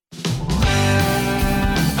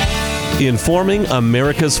informing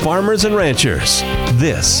America's farmers and ranchers.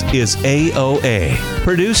 This is AOA,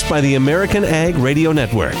 produced by the American Ag Radio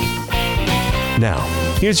Network. Now,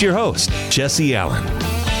 here's your host, Jesse Allen.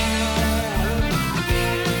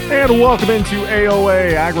 And welcome into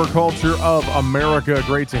AOA, Agriculture of America.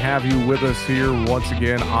 Great to have you with us here once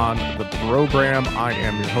again on the program. I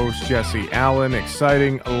am your host, Jesse Allen.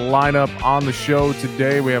 Exciting lineup on the show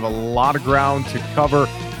today. We have a lot of ground to cover.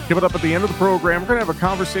 Coming up at the end of the program, we're going to have a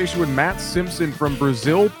conversation with Matt Simpson from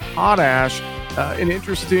Brazil Potash. An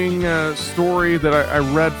interesting story that I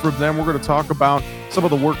read from them. We're going to talk about some of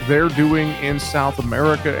the work they're doing in South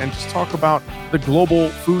America and just talk about the global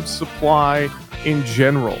food supply in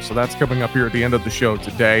general. So that's coming up here at the end of the show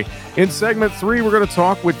today. In segment 3, we're going to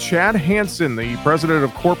talk with Chad Hanson, the president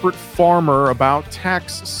of Corporate Farmer, about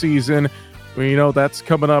tax season. You know, that's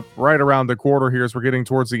coming up right around the corner here as we're getting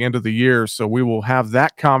towards the end of the year. So we will have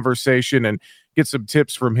that conversation and get some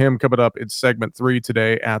tips from him coming up in segment 3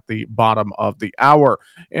 today at the bottom of the hour.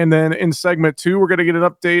 And then in segment 2, we're going to get an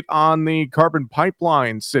update on the carbon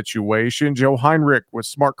pipeline situation. Joe Heinrich with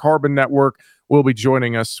Smart Carbon Network will be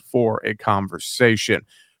joining us for a conversation.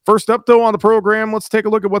 First up, though, on the program, let's take a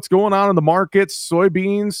look at what's going on in the markets.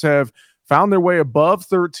 Soybeans have found their way above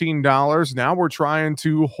 $13. Now we're trying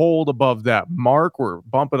to hold above that mark. We're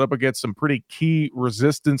bumping up against some pretty key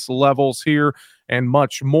resistance levels here and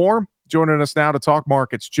much more. Joining us now to talk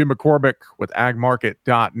markets, Jim McCormick with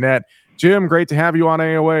agmarket.net. Jim, great to have you on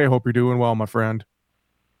AOA. Hope you're doing well, my friend.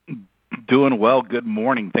 Doing well. Good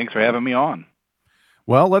morning. Thanks for having me on.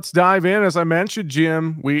 Well, let's dive in. As I mentioned,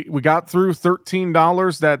 Jim, we got through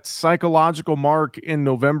 $13, that psychological mark in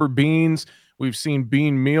November beans. We've seen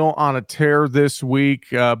bean meal on a tear this week,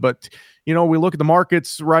 but you know, we look at the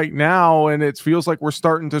markets right now and it feels like we're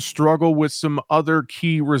starting to struggle with some other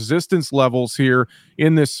key resistance levels here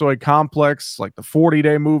in this soy complex, like the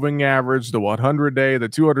 40-day moving average, the 100-day, the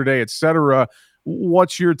 200-day, etc.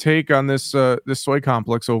 What's your take on this soy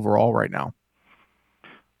complex overall right now?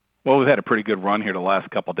 Well, we've had a pretty good run here the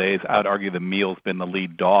last couple of days. I'd argue the meal's been the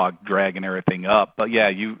lead dog, dragging everything up. But yeah,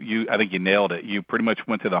 I think you nailed it. You pretty much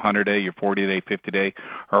went to the 100-day, your 40-day, 50-day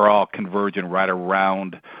are all converging right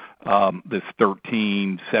around this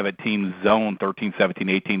 13, 17 zone, 13, 17,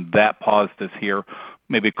 18. That paused us here,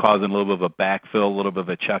 maybe causing a little bit of a backfill, a little bit of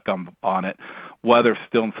a check on it. Weather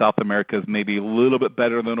still in South America is maybe a little bit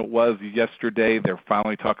better than it was yesterday. They're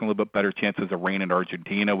finally talking a little bit better chances of rain in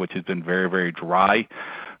Argentina, which has been very, very dry.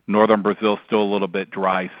 Northern Brazil still a little bit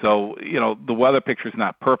dry. So, you know, the weather picture is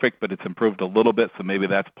not perfect, but it's improved a little bit. So maybe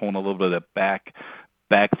that's pulling a little bit of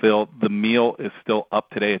backfill. The meal is still up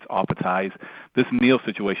today. It's off its highs. This meal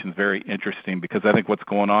situation is very interesting because I think what's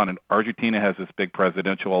going on, and Argentina has this big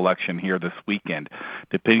presidential election here this weekend.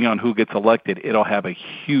 Depending on who gets elected, it'll have a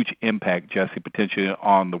huge impact, Jesse, potentially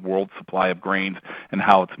on the world supply of grains and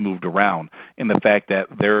how it's moved around. And the fact that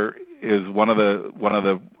there is one of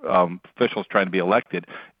the officials trying to be elected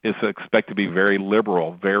is expected to be very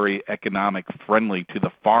liberal, very economic friendly to the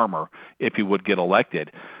farmer if he would get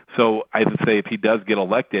elected. So I would say if he does get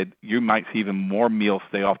elected, you might see even more meal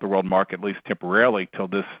stay off the world market, at least temporarily, till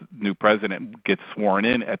this new president gets sworn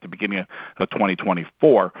in at the beginning of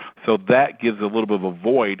 2024. So that gives a little bit of a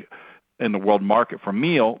void in the world market for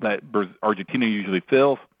meal that Argentina usually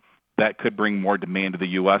fills. That could bring more demand to the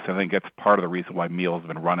U.S. I think that's part of the reason why meal has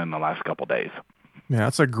been running the last couple of days. Yeah,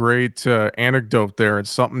 that's a great anecdote there. It's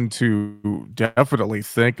something to definitely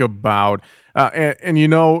think about. And, you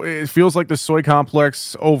know, it feels like the soy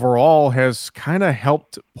complex overall has kind of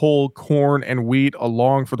helped pull corn and wheat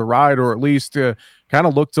along for the ride, or at least kind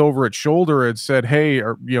of looked over its shoulder and said, hey,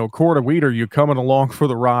 corn and wheat, are you coming along for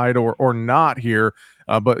the ride or not here?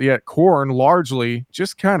 But yet corn largely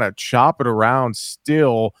just kind of chopping around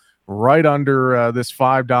still right under this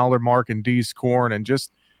 $5 mark in D's corn, and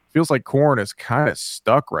just feels like corn is kind of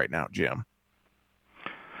stuck right now, Jim.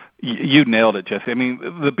 You nailed it, Jesse. I mean,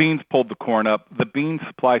 the beans pulled the corn up. The bean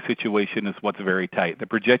supply situation is what's very tight. The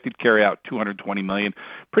projected carryout, 220 million,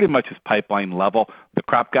 pretty much is pipeline level. The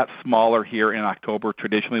crop got smaller here in October.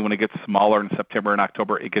 Traditionally, when it gets smaller in September and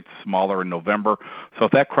October, it gets smaller in November. So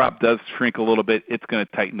if that crop does shrink a little bit, it's going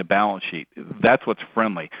to tighten the balance sheet. That's what's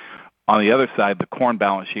friendly. On the other side, the corn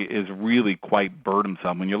balance sheet is really quite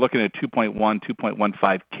burdensome. When you're looking at 2.1,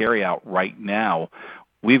 2.15 carryout right now,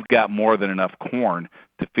 we've got more than enough corn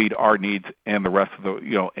to feed our needs and the rest of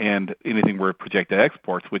the, and anything we're projected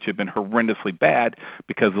exports, which have been horrendously bad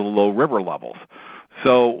because of the low river levels.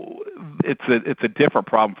 So it's a different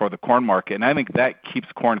problem for the corn market, and I think that keeps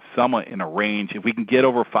corn somewhat in a range. If we can get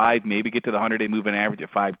over 5, maybe get to the 100-day moving average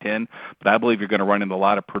at 5.10, but I believe you're going to run into a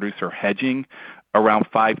lot of producer hedging around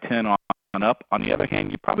 5.10 up. On the other hand,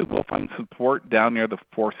 you probably will find support down near the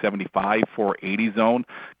 475, 480 zone,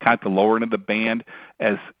 kind of the lower end of the band,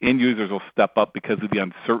 as end users will step up because of the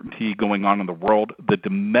uncertainty going on in the world. The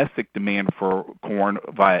domestic demand for corn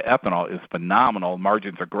via ethanol is phenomenal.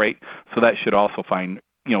 Margins are great, so that should also find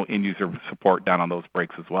end user support down on those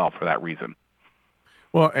breaks as well for that reason.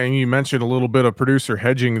 Well, and you mentioned a little bit of producer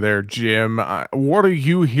hedging there, Jim. What are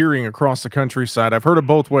you hearing across the countryside? I've heard it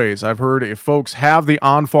both ways. I've heard if folks have the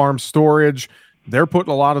on-farm storage, they're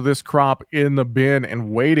putting a lot of this crop in the bin and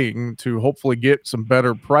waiting to hopefully get some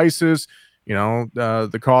better prices.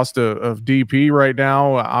 The cost of DP right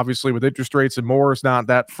now, obviously with interest rates and more, is not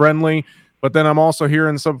that friendly. But then I'm also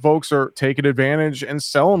hearing some folks are taking advantage and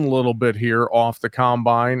selling a little bit here off the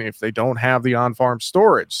combine if they don't have the on-farm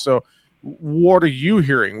storage. So what are you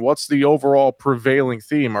hearing? What's the overall prevailing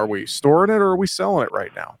theme? Are we storing it or are we selling it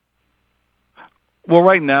right now? Well,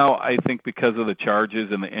 right now, I think because of the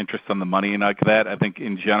charges and the interest on the money and like that, I think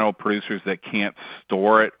in general, producers that can't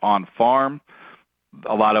store it on farm,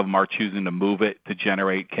 a lot of them are choosing to move it to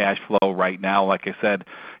generate cash flow right now. Like I said,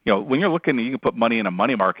 when you're looking, you can put money in a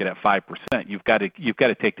money market at 5%. You've got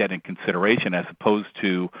to take that in consideration as opposed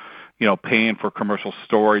to, paying for commercial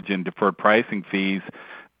storage and deferred pricing fees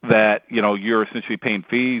that, you're essentially paying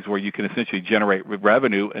fees where you can essentially generate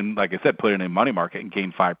revenue and, like I said, put it in a money market and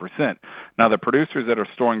gain 5%. Now, the producers that are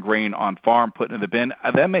storing grain on farm, putting it in the bin,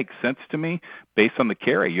 that makes sense to me based on the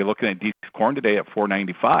carry. You're looking at DC corn today at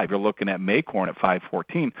 495. You're looking at May corn at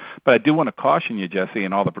 514. But I do want to caution you, Jesse,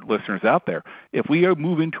 and all the listeners out there, if we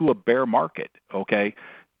move into a bear market, okay,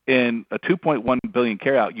 in a 2.1 billion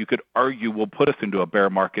carryout, you could argue will put us into a bear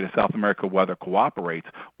market if South America weather cooperates.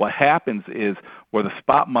 What happens is where the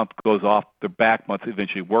spot month goes off, the back months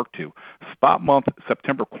eventually work to. Spot month,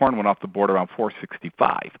 September corn went off the board around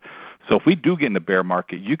 465. So if we do get in the bear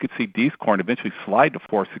market, you could see D's corn eventually slide to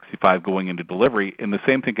 465 going into delivery, and the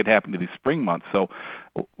same thing could happen to these spring months. So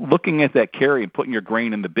looking at that carry and putting your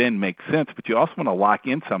grain in the bin makes sense, but you also want to lock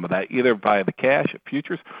in some of that, either via the cash at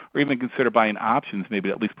futures or even consider buying options, maybe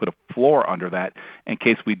at least put a floor under that in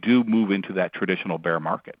case we do move into that traditional bear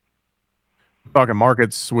market. Talking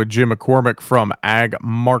markets with Jim McCormick from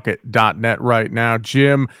agmarket.net right now.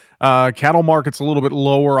 Jim, cattle market's a little bit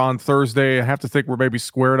lower on Thursday. I have to think we're maybe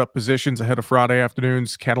squaring up positions ahead of Friday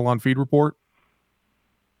afternoon's cattle on feed report.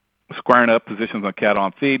 Squaring up positions on cattle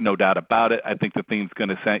on feed, no doubt about it. I think the theme's going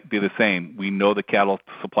to be the same. We know the cattle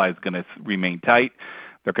supply is going to remain tight.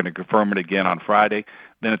 They're going to confirm it again on Friday.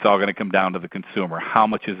 Then it's all going to come down to the consumer. How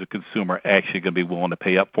much is the consumer actually going to be willing to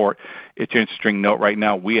pay up for it? It's an interesting note right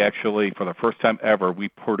now. We actually, for the first time ever, we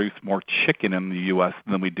produce more chicken in the U.S.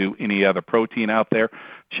 than we do any other protein out there.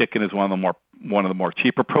 Chicken is one of the more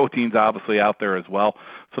cheaper proteins, obviously, out there as well.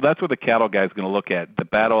 So that's what the cattle guy is going to look at. The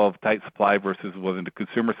battle of tight supply versus whether the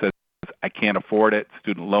consumer says, I can't afford it,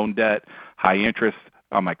 student loan debt, high interest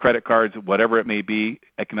on my credit cards, whatever it may be,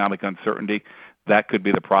 economic uncertainty. That could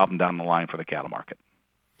be the problem down the line for the cattle market.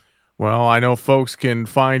 Well, I know folks can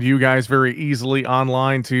find you guys very easily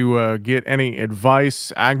online to get any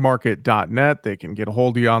advice, agmarket.net. They can get a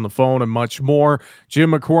hold of you on the phone and much more.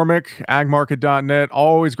 Jim McCormick, agmarket.net.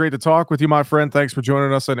 Always great to talk with you, my friend. Thanks for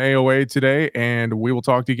joining us on AOA today, and we will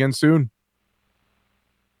talk to you again soon.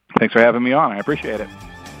 Thanks for having me on. I appreciate it.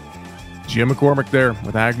 Jim McCormick there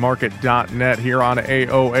with agmarket.net here on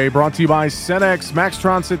AOA, brought to you by Cenex,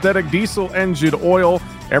 Maxtron synthetic diesel engine oil,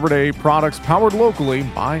 everyday products powered locally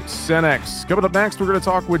by Cenex. Coming up next, we're going to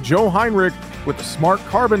talk with Joe Heinrich with the Smart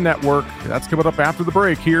Carbon Network. That's coming up after the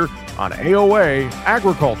break here on AOA,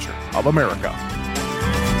 Agriculture of America.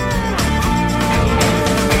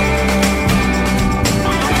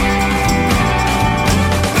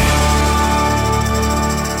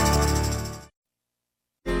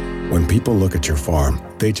 When people look at your farm,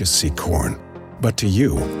 they just see corn. But to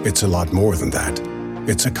you, it's a lot more than that.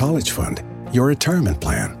 It's a college fund, your retirement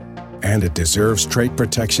plan, and it deserves trait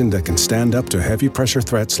protection that can stand up to heavy pressure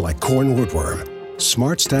threats like corn rootworm.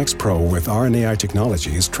 SmartStax Pro with RNAi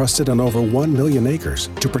technology is trusted on over 1 million acres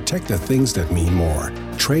to protect the things that mean more.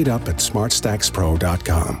 Trade up at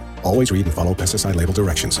smartstaxpro.com. Always read and follow pesticide label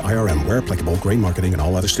directions. IRM, where applicable, grain marketing, and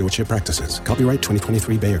all other stewardship practices. Copyright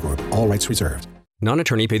 2023 Bayer Group. All rights reserved.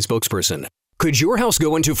 Non-attorney paid spokesperson. Could your house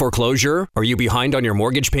go into foreclosure? Are you behind on your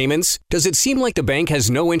mortgage payments? Does it seem like the bank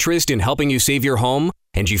has no interest in helping you save your home?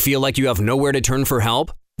 And you feel like you have nowhere to turn for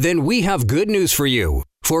help? Then we have good news for you.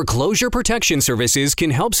 Foreclosure Protection Services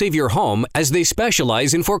can help save your home as they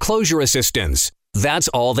specialize in foreclosure assistance. That's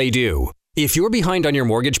all they do. If you're behind on your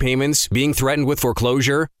mortgage payments, being threatened with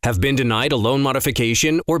foreclosure, have been denied a loan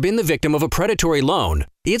modification, or been the victim of a predatory loan,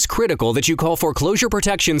 it's critical that you call Foreclosure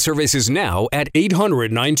Protection Services now at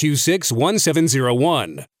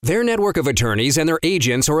 800-926-1701. Their network of attorneys and their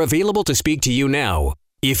agents are available to speak to you now.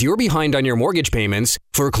 If you're behind on your mortgage payments,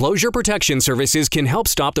 Foreclosure Protection Services can help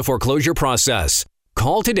stop the foreclosure process.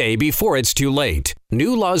 Call today before it's too late.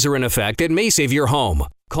 New laws are in effect that may save your home.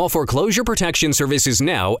 Call Foreclosure Protection Services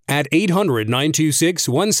now at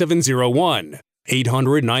 800-926-1701.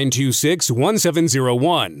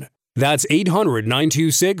 800-926-1701. That's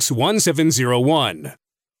 800-926-1701.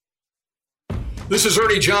 This is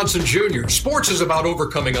Ernie Johnson Jr. Sports is about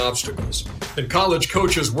overcoming obstacles, and college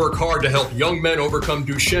coaches work hard to help young men overcome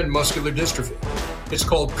Duchenne muscular dystrophy. It's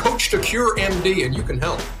called Coach to Cure MD, and you can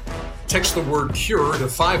help. Text the word CURE to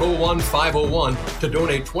 501-501 to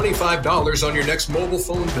donate $25 on your next mobile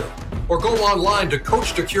phone bill. Or go online to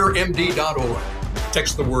coachtocuremd.org.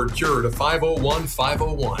 Text the word CURE to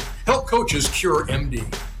 501-501. Help coaches cure MD.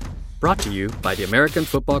 Brought to you by the American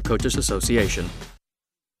Football Coaches Association.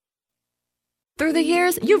 Through the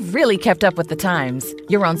years, you've really kept up with the times.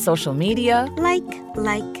 You're on social media. Like,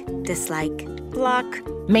 dislike, block.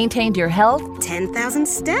 Maintained your health. 10,000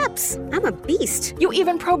 steps. I'm a beast. You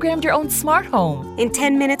even programmed your own smart home. In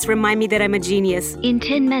 10 minutes, remind me that I'm a genius. In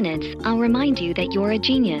 10 minutes, I'll remind you that you're a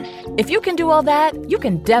genius. If you can do all that, you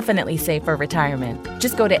can definitely save for retirement.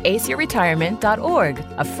 Just go to aceyourretirement.org,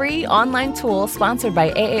 a free online tool sponsored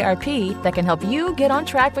by AARP that can help you get on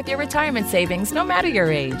track with your retirement savings no matter your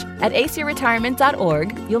age. At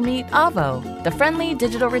aceyourretirement.org, you'll meet Avo, the friendly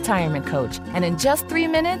digital retirement coach, and in just 3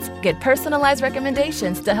 minutes, get personalized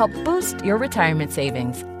recommendations to help boost your retirement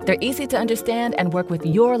savings. They're easy to understand and work with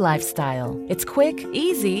your lifestyle. It's quick,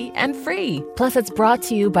 easy, and free. Plus, it's brought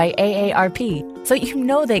to you by AARP, so you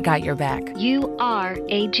know they got your back. You are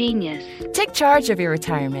a genius. Take charge of your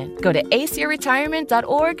retirement. Go to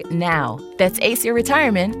aceyourretirement.org now. That's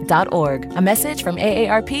aceyourretirement.org. A message from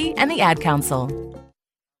AARP and the Ad Council.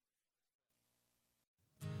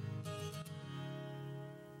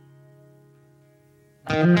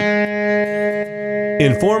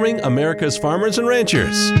 Informing America's farmers and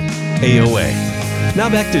ranchers. AOA. Now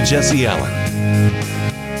back to Jesse Allen.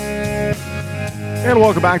 And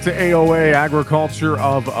welcome back to AOA Agriculture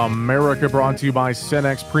of America, brought to you by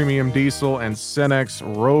Cenex Premium Diesel and Cenex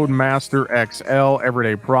Roadmaster XL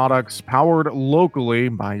everyday products, powered locally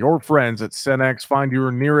by your friends at Cenex. Find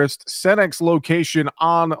your nearest Cenex location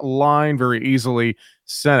online very easily,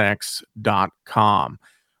 cenex.com.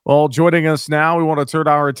 Well, joining us now, we want to turn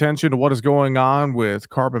our attention to what is going on with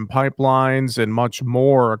carbon pipelines and much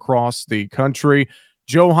more across the country.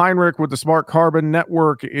 Joe Heinrich with the Smart Carbon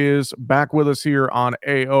Network is back with us here on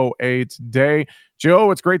AOA today. Joe,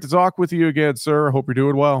 it's great to talk with you again, sir. Hope you're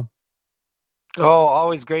doing well. Oh,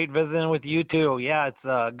 always great visiting with you too. Yeah, it's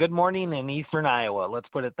a good morning in eastern Iowa. Let's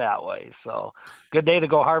put it that way. So good day to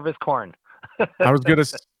go harvest corn. I was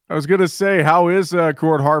gonna say, how is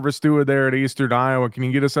corn harvest doing there at Eastern Iowa? Can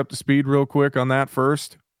you get us up to speed real quick on that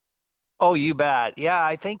first? Oh, you bet. Yeah,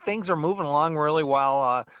 I think things are moving along really well.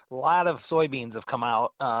 A lot of soybeans have come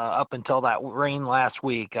out up until that rain last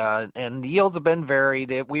week, and the yields have been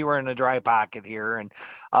varied. We were in a dry pocket here, and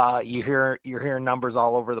you're hearing numbers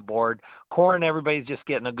all over the board. Corn, everybody's just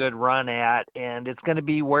getting a good run at, and it's going to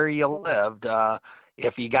be where you lived.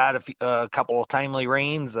 If you got a couple of timely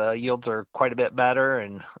rains, yields are quite a bit better,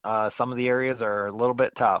 and some of the areas are a little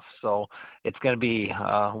bit tough. So it's going to be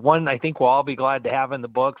one I think we'll all be glad to have in the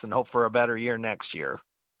books and hope for a better year next year.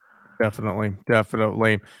 Definitely.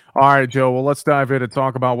 All right, Joe, well, let's dive in and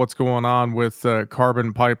talk about what's going on with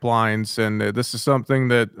carbon pipelines. And this is something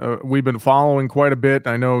that we've been following quite a bit.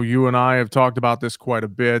 I know you and I have talked about this quite a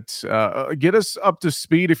bit. Get us up to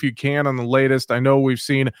speed if you can on the latest. I know we've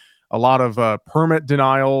seen a lot of permit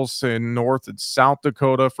denials in North and South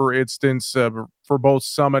Dakota, for instance, for both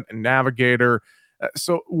Summit and Navigator.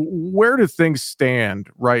 So where do things stand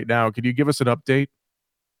right now? Could you give us an update?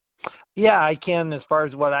 Yeah, I can. As far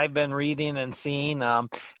as what I've been reading and seeing,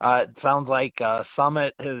 it sounds like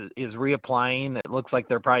Summit is reapplying. It looks like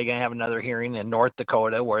they're probably going to have another hearing in North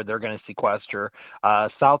Dakota where they're going to sequester.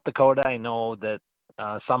 South Dakota, I know that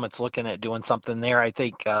Summit's looking at doing something there. I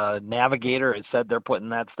think Navigator has said they're putting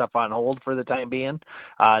that stuff on hold for the time being.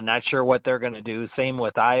 Not sure what they're going to do. Same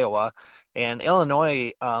with Iowa. And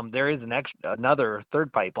Illinois, there is another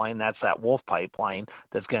third pipeline. That's that Wolf pipeline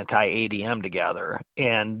that's going to tie ADM together.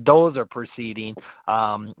 And those are proceeding.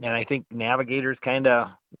 And I think Navigator's kind of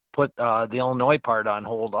put the Illinois part on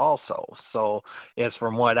hold also. So it's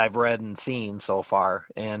from what I've read and seen so far.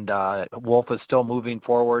 And Wolf is still moving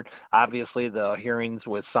forward. Obviously, the hearings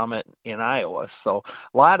with Summit in Iowa. So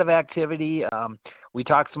a lot of activity. We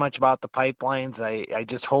talk so much about the pipelines. I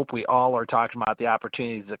just hope we all are talking about the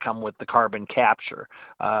opportunities that come with the carbon capture.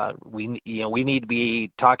 We need to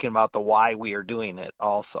be talking about the why we are doing it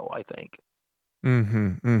also, I think.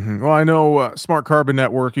 Well, I know Smart Carbon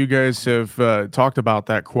Network, you guys have talked about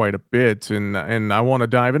that quite a bit, and I want to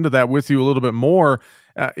dive into that with you a little bit more.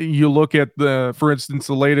 You look at for instance,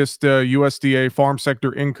 the latest USDA farm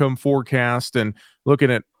sector income forecast, and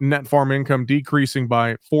looking at net farm income decreasing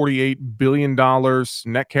by $48 billion,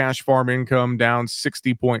 net cash farm income down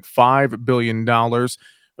 $60.5 billion.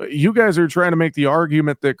 You guys are trying to make the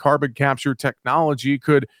argument that carbon capture technology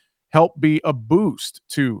could help be a boost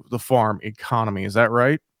to the farm economy. Is that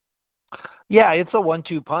right? Yeah, it's a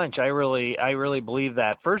 1-2 punch. I really believe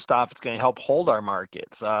that. First off, it's going to help hold our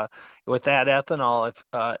markets. With that ethanol,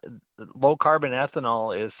 low carbon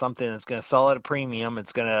ethanol is something that's going to sell at a premium.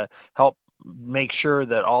 It's going to help make sure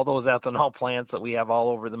that all those ethanol plants that we have all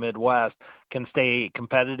over the Midwest can stay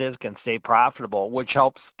competitive, can stay profitable, which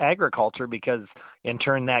helps agriculture because in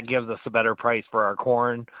turn that gives us a better price for our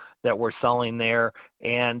corn that we're selling there.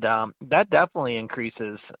 And that definitely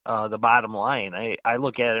increases the bottom line. I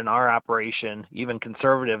look at it in our operation, even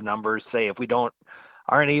conservative numbers say if we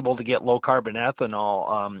aren't able to get low carbon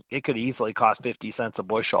ethanol, it could easily cost 50 cents a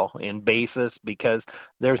bushel in basis because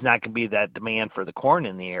there's not going to be that demand for the corn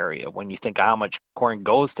in the area. When you think of how much corn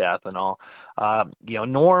goes to ethanol,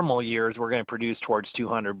 normal years we're going to produce towards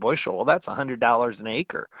 200 bushel. Well, that's $100 an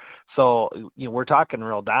acre. So we're talking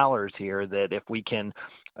real dollars here that if we can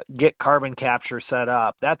get carbon capture set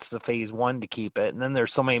up, that's the phase one to keep it. And then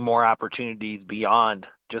there's so many more opportunities beyond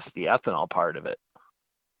just the ethanol part of it.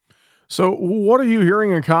 So what are you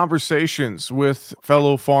hearing in conversations with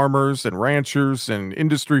fellow farmers and ranchers and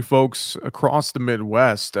industry folks across the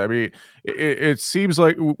Midwest? I mean, it seems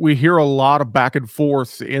like we hear a lot of back and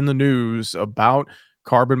forth in the news about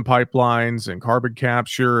carbon pipelines and carbon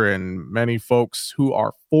capture, and many folks who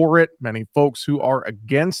are for it, many folks who are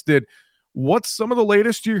against it. What's some of the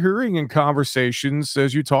latest you're hearing in conversations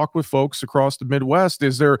as you talk with folks across the Midwest?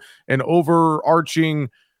 Is there an overarching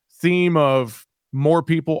theme of more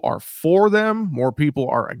people are for them, more people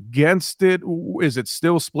are against it? Is it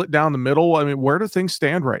still split down the middle? I mean, where do things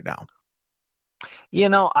stand right now?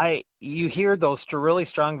 You hear those really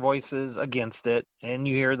strong voices against it, and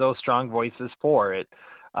you hear those strong voices for it.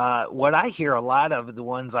 What I hear a lot of the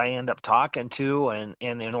ones I end up talking to and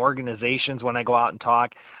in organizations when I go out and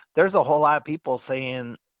talk, there's a whole lot of people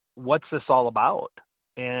saying, what's this all about?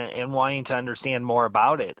 And wanting to understand more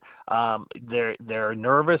about it. They're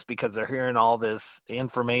nervous because they're hearing all this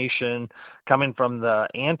information coming from the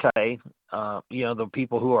the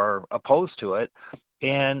people who are opposed to it.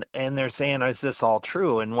 And they're saying, is this all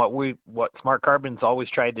true? And what Smart Carbon's always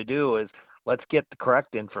tried to do is let's get the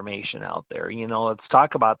correct information out there. Let's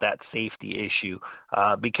talk about that safety issue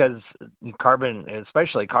because carbon,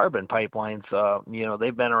 especially carbon pipelines,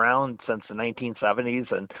 they've been around since the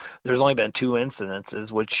 1970s, and there's only been 2 incidences,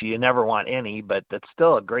 which you never want any, but that's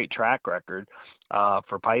still a great track record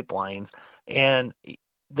for pipelines. And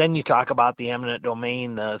then you talk about the eminent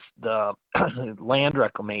domain, the land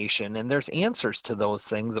reclamation, and there's answers to those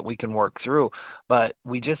things that we can work through, but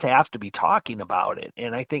we just have to be talking about it.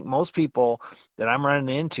 And I think most people that I'm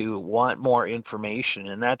running into want more information,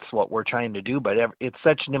 and that's what we're trying to do. But it's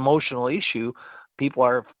such an emotional issue, people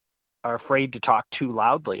are afraid to talk too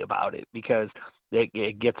loudly about it because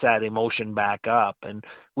it gets that emotion back up. And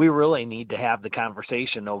we really need to have the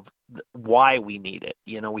conversation of why we need it.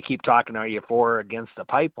 We keep talking, are you for or against the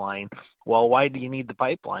pipeline? Well, why do you need the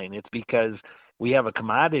pipeline? It's because we have a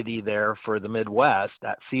commodity there for the Midwest,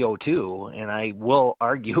 that CO2, and I will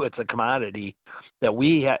argue it's a commodity that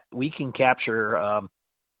we can capture.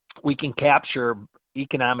 We can capture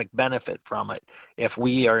economic benefit from it if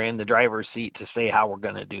we are in the driver's seat to say how we're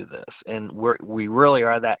going to do this. And we really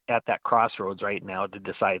are at that crossroads right now to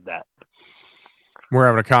decide that. We're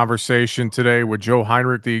having a conversation today with Joe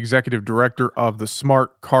Heinrich, the executive director of the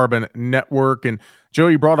Smart Carbon Network. And Joe,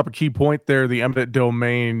 you brought up a key point there, the eminent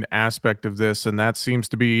domain aspect of this, and that seems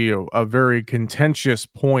to be a very contentious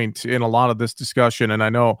point in a lot of this discussion. And I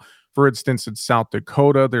know, for instance, in South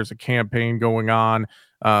Dakota, there's a campaign going on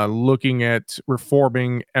looking at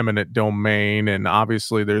reforming eminent domain. And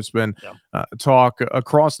obviously there's been talk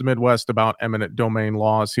across the Midwest about eminent domain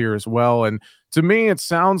laws here as well. And to me, it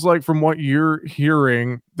sounds like from what you're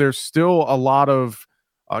hearing, there's still a lot of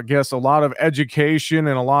I guess, a lot of education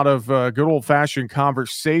and a lot of good old-fashioned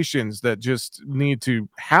conversations that just need to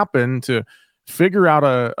happen to figure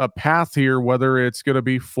out a path here, whether it's going to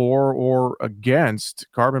be for or against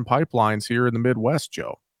carbon pipelines here in the Midwest,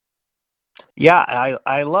 Joe. Yeah,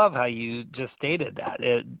 I love how you just stated that,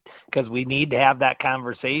 because we need to have that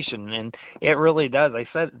conversation, and it really does. I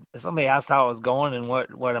said, somebody asked how I was going and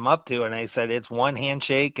what I'm up to, and I said it's one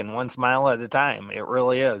handshake and one smile at a time. It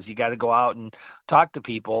really is. You got to go out and talk to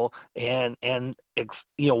people and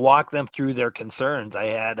walk them through their concerns. I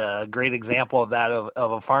had a great example of that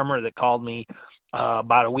of a farmer that called me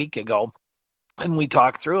about a week ago, and we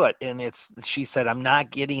talked through it, and she said, I'm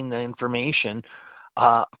not getting the information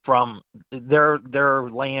from their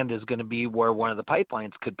land is going to be where one of the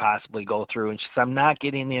pipelines could possibly go through. And she said, I'm not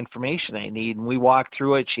getting the information I need. And we walked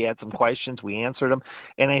through it. She had some questions. We answered them.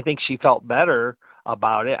 And I think she felt better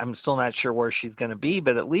about it. I'm still not sure where she's going to be,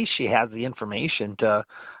 but at least she has the information to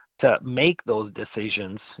make those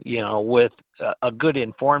decisions, with a good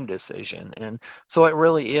informed decision. And so it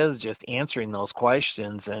really is just answering those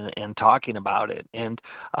questions and talking about it. And,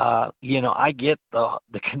 I get the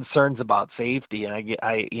concerns about safety, and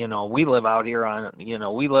we live out here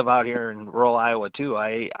in rural Iowa too.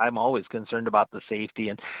 I'm always concerned about the safety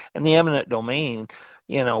and the eminent domain.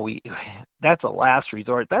 That's a last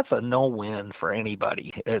resort. That's a no-win for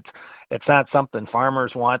anybody. It's not something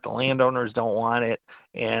farmers want. The landowners don't want it.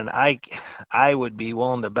 And I would be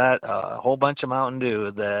willing to bet a whole bunch of Mountain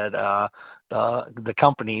Dew that the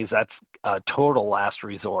companies, that's a total last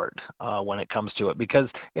resort when it comes to it, because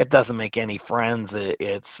it doesn't make any friends.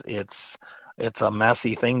 It's a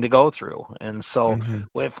messy thing to go through. And so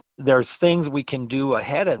if there's things we can do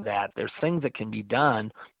ahead of that, there's things that can be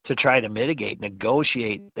done to try to mitigate,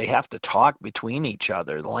 negotiate. They have to talk between each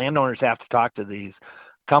other. The landowners have to talk to these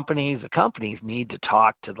companies. The companies need to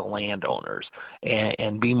talk to the landowners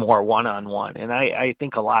and be more one-on-one. And I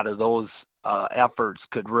think a lot of those efforts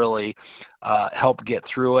could really help get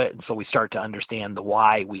through it. And so we start to understand the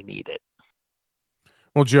why we need it.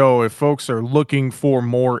 Well, Joe, if folks are looking for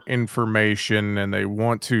more information and they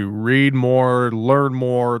want to read more, learn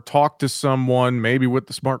more, talk to someone, maybe with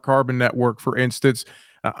the Smart Carbon Network, for instance,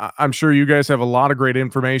 I'm sure you guys have a lot of great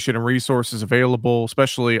information and resources available,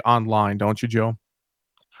 especially online, don't you, Joe?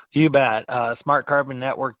 You bet.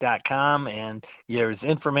 SmartCarbonNetwork.com, and there's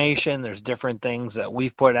information, there's different things that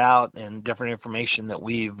we've put out and different information that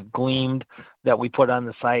we've gleaned that we put on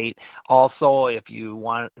the site. Also, if you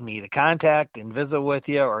want me to contact and visit with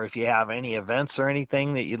you, or if you have any events or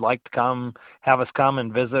anything that you'd like to have us come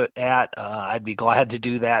and visit at, I'd be glad to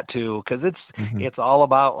do that too, because it's all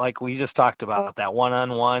about, like we just talked about, that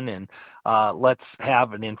one-on-one, and let's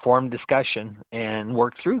have an informed discussion and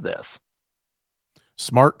work through this.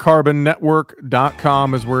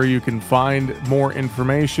 SmartCarbonNetwork.com is where you can find more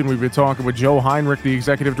information. We've been talking with Joe Heinrich, the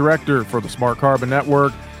Executive Director for the Smart Carbon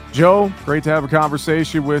Network. Joe, great to have a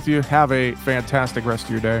conversation with you. Have a fantastic rest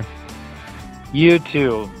of your day. You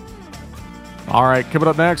too. All right, coming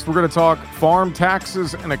up next, we're going to talk farm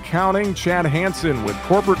taxes and accounting. Chad Hanson with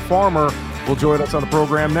Corporate Farmer will join us on the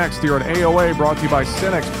program next here on AOA, brought to you by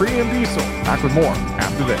Cenex Premium Diesel. Back with more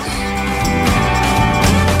after this.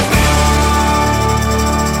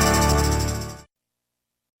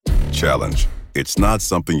 Challenge. It's not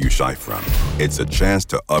something you shy from. It's a chance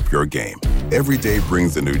to up your game. Every day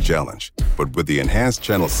brings a new challenge, but with the enhanced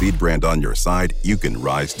Channel Seed brand on your side, you can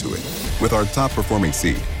rise to it. With our top-performing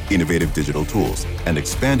seed, innovative digital tools, and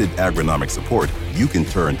expanded agronomic support, you can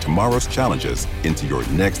turn tomorrow's challenges into your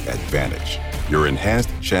next advantage. Your enhanced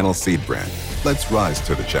Channel Seed brand. Let's rise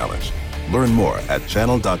to the challenge. Learn more at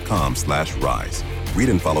channel.com/rise. Read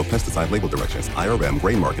and follow pesticide label directions, IRM,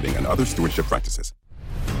 grain marketing, and other stewardship practices.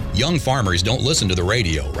 Young farmers don't listen to the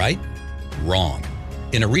radio, right? Wrong.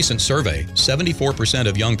 In a recent survey, 74%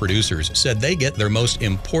 of young producers said they get their most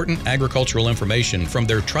important agricultural information from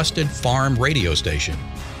their trusted farm radio station.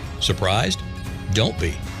 Surprised? Don't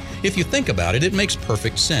be. If you think about it, it makes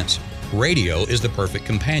perfect sense. Radio is the perfect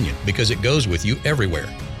companion because it goes with you everywhere.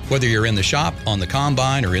 Whether you're in the shop, on the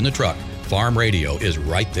combine, or in the truck, farm radio is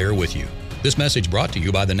right there with you. This message brought to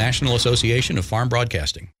you by the National Association of Farm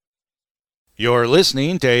Broadcasting. You're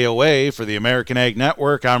listening to AOA for the American Ag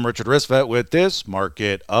Network. I'm Richard Risvet with this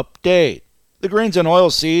market update. The grains and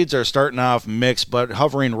oilseeds are starting off mixed, but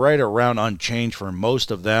hovering right around unchanged for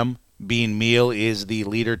most of them. Bean meal is the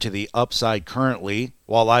leader to the upside currently,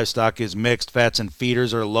 while livestock is mixed. Fats and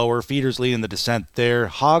feeders are lower. Feeders leading the descent there.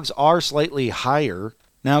 Hogs are slightly higher.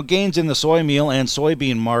 Now, gains in the soy meal and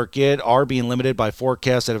soybean market are being limited by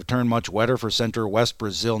forecasts that have turned much wetter for central west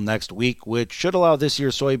Brazil next week, which should allow this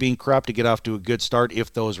year's soybean crop to get off to a good start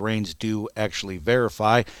if those rains do actually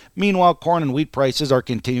verify. Meanwhile, corn and wheat prices are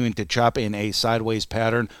continuing to chop in a sideways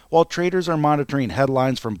pattern, while traders are monitoring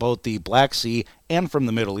headlines from both the Black Sea and from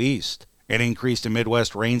the Middle East. An increase in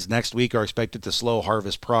Midwest rains next week are expected to slow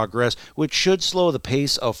harvest progress, which should slow the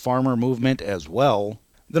pace of farmer movement as well.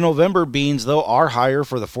 The November beans, though, are higher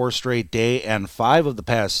for the fourth straight day and 5 of the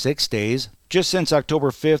past 6 days. Just since October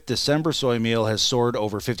 5th, December soy meal has soared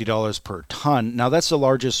over $50 per ton. Now, that's the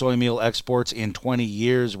largest soy meal exports in 20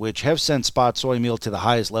 years, which have sent spot soy meal to the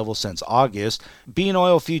highest level since August. Bean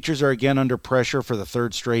oil futures are again under pressure for the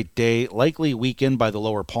third straight day, likely weakened by the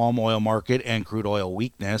lower palm oil market and crude oil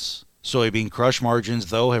weakness. Soybean crush margins,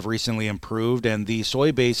 though, have recently improved, and the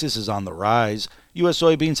soy basis is on the rise. U.S.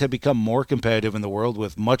 soybeans have become more competitive in the world,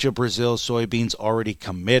 with much of Brazil's soybeans already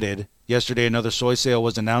committed. Yesterday, another soy sale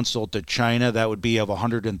was announced sold to China. That would be of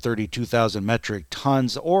 132,000 metric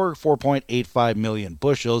tons, or 4.85 million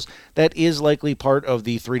bushels. That is likely part of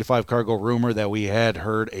the 3 to 5 cargo rumor that we had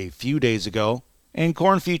heard a few days ago. And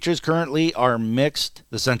corn futures currently are mixed.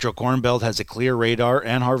 The Central Corn Belt has a clear radar,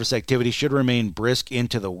 and harvest activity should remain brisk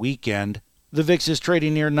into the weekend. The VIX is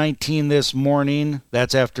trading near 19 this morning.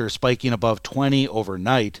 That's after spiking above 20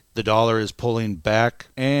 overnight. The dollar is pulling back,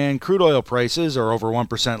 and crude oil prices are over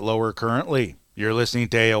 1% lower currently. You're listening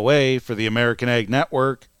to AOA for the American Ag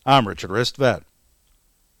Network. I'm Richard Ristvet.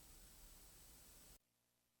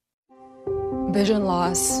 Vision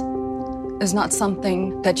loss is not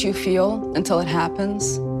something that you feel until it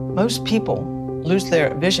happens. Most people lose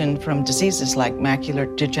their vision from diseases like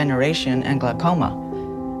macular degeneration and glaucoma,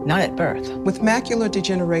 not at birth. With macular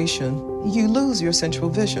degeneration, you lose your central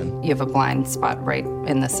vision. You have a blind spot right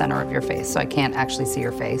in the center of your face, so I can't actually see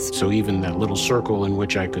your face. So even that little circle in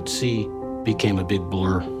which I could see became a big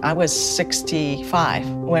blur. I was 65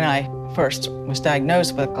 when I first was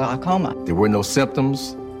diagnosed with glaucoma. There were no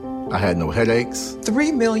symptoms. I had no headaches.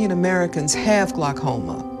 3 million Americans have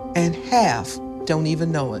glaucoma, and half don't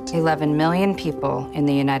even know it. 11 million people in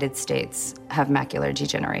the United States have macular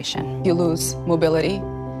degeneration. You lose mobility,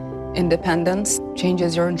 independence,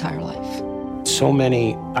 changes your entire life. So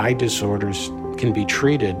many eye disorders can be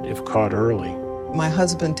treated if caught early. My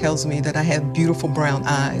husband tells me that I have beautiful brown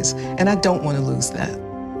eyes, and I don't want to lose that.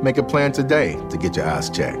 Make a plan today to get your eyes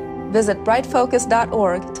checked. Visit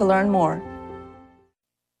brightfocus.org to learn more.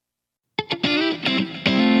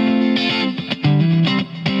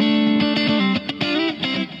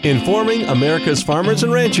 Informing America's farmers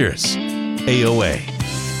and ranchers. AOA.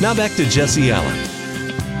 Now back to Jesse Allen.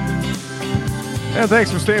 And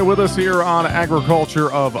thanks for staying with us here on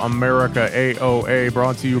Agriculture of America, AOA,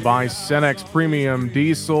 brought to you by Cenex Premium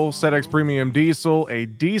Diesel. Cenex Premium Diesel, a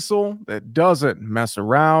diesel that doesn't mess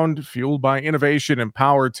around, fueled by innovation and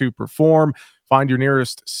power to perform. Find your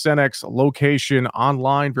nearest Cenex location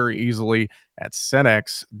online very easily at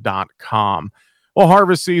cenex.com. Well,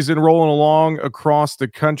 harvest season rolling along across the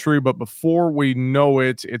country, but before we know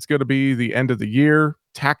it, it's going to be the end of the year.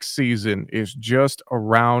 Tax season is just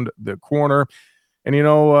around the corner. And, you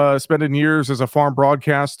know, spending years as a farm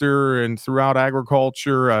broadcaster and throughout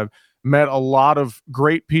agriculture, I've met a lot of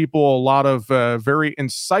great people, a lot of very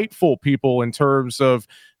insightful people in terms of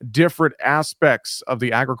different aspects of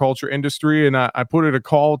the agriculture industry. And I put it a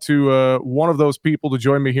call to one of those people to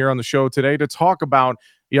join me here on the show today to talk about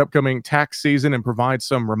the upcoming tax season and provide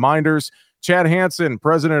some reminders. Chad Hanson,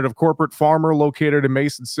 president of Corporate Farmer, located in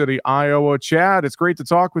Mason City, Iowa. Chad, it's great to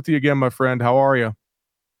talk with you again, my friend. How are you?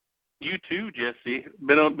 You too, Jesse.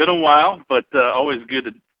 Been a while, but always good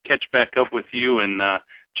to catch back up with you and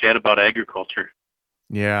chat about agriculture.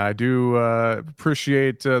 Yeah, I do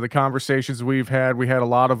appreciate the conversations we've had. We had a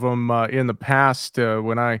lot of them in the past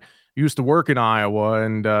when I used to work in Iowa,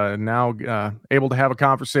 and now able to have a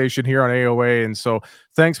conversation here on AOA. And so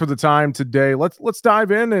thanks for the time today. Let's dive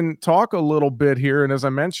in and talk a little bit here. And as I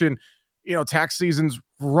mentioned, you know, tax season's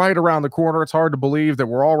right around the corner. It's hard to believe that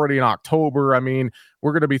we're already in October. I mean,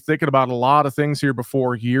 we're going to be thinking about a lot of things here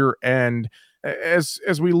before year end. As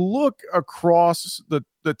we look across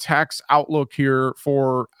the tax outlook here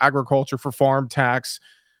for agriculture, for farm tax,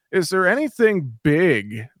 is there anything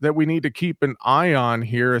big that we need to keep an eye on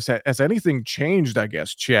here? Has anything changed, I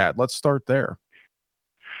guess, Chad? Let's start there.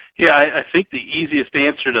 Yeah, I think the easiest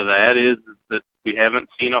answer to that is that we haven't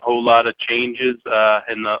seen a whole lot of changes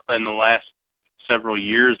in the last several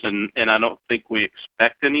years, and I don't think we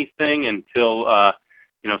expect anything until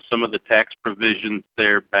some of the tax provisions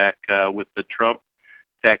there back with the Trump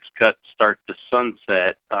tax cuts start to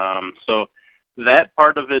sunset. So that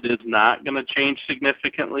part of it is not going to change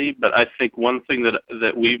significantly, but I think one thing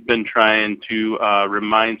that we've been trying to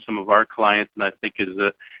remind some of our clients, and I think is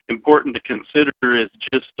important to consider, is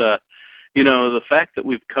just the fact that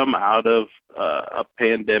we've come out of a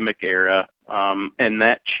pandemic era, and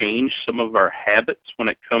that changed some of our habits when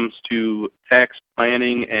it comes to tax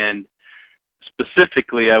planning, and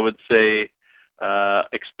specifically, I would say,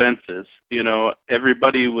 expenses.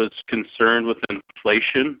 Everybody was concerned with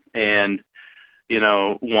inflation and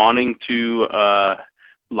wanting to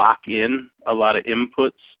lock in a lot of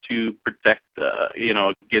inputs to protect,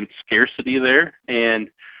 against scarcity there. And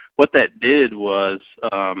what that did was,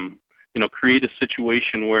 create a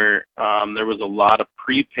situation where there was a lot of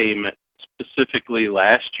prepayment, specifically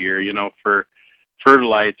last year, for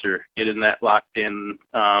fertilizer, getting that locked in,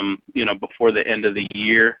 before the end of the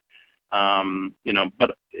year.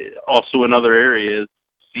 But also in other areas,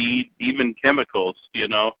 seed, even chemicals,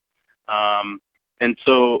 and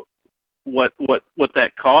so what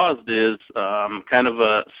that caused is kind of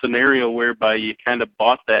a scenario whereby you kind of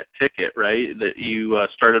bought that ticket, right? That you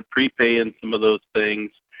started prepaying some of those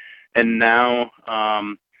things, and now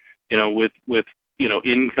with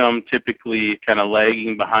income typically kind of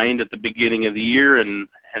lagging behind at the beginning of the year, and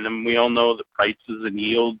then we all know that prices and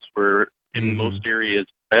yields were in most areas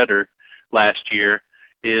better last year.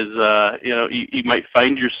 Is you might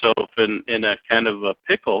find yourself in a kind of a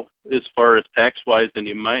pickle as far as tax-wise, and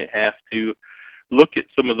you might have to look at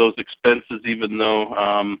some of those expenses, even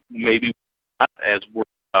though maybe not as worried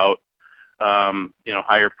about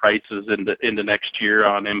higher prices into next year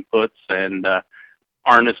on inputs, and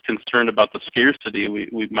aren't as concerned about the scarcity.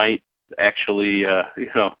 We might actually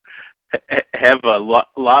have a lot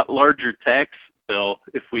larger tax bill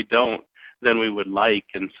if we don't than we would like.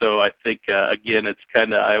 And so I think, again, it's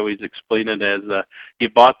kind of, I always explain it as you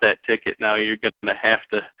bought that ticket, now you're going to have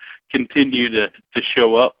to continue to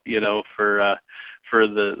show up, for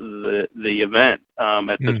the event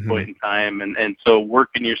at this point in time. And so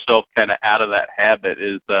working yourself kind of out of that habit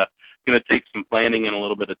is going to take some planning and a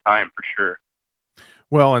little bit of time for sure.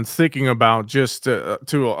 Well, and thinking about just to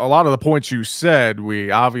a lot of the points you said,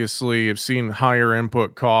 we obviously have seen higher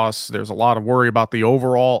input costs. There's a lot of worry about the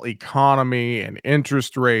overall economy and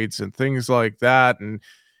interest rates and things like that. And,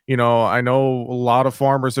 I know a lot of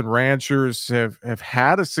farmers and ranchers have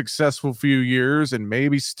had a successful few years and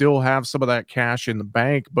maybe still have some of that cash in the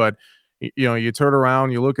bank. But, you turn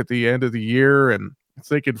around, you look at the end of the year and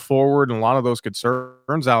thinking forward, and a lot of those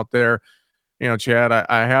concerns out there. Chad,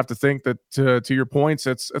 I have to think that to your points,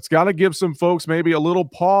 it's got to give some folks maybe a little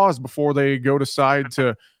pause before they go decide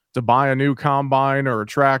to buy a new combine or a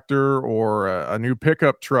tractor or a new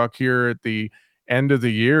pickup truck here at the end of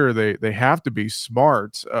the year. They have to be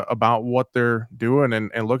smart about what they're doing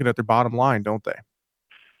and looking at their bottom line, don't they?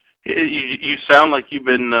 You sound like you've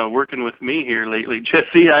been working with me here lately,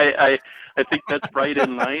 Jesse. I think that's right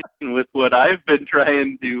in line with what I've been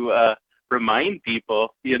trying to remind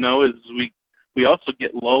people, is we also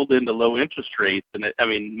get lulled into low interest rates,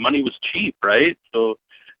 and money was cheap, right? So,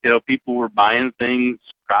 people were buying things,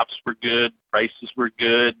 crops were good, prices were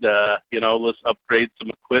good, let's upgrade some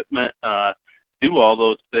equipment, do all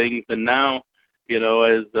those things. And now,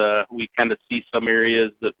 as we kind of see some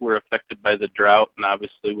areas that were affected by the drought, and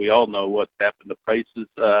obviously we all know what's happened to prices,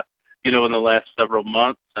 in the last several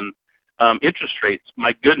months, and interest rates,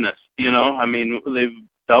 my goodness, they've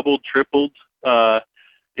doubled, tripled,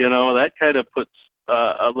 that kind of puts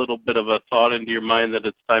a little bit of a thought into your mind that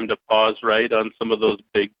it's time to pause, right, on some of those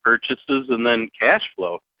big purchases. And then cash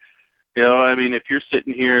flow. If you're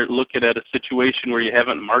sitting here looking at a situation where you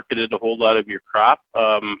haven't marketed a whole lot of your crop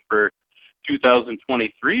for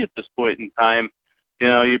 2023 at this point in time,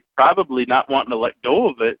 you're probably not wanting to let go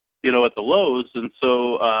of it, at the lows. And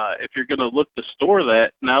so if you're going to look to store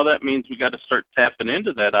that, now that means we got to start tapping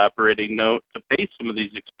into that operating note to pay some of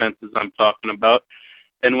these expenses I'm talking about.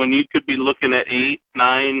 And when you could be looking at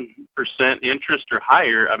 8-9% interest or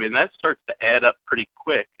higher, that starts to add up pretty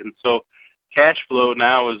quick. And so cash flow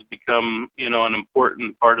now has become, an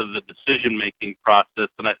important part of the decision-making process.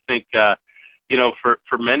 And I think,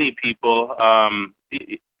 for many people,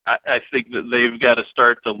 I think that they've got to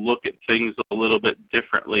start to look at things a little bit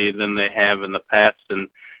differently than they have in the past. And,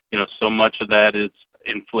 so much of that is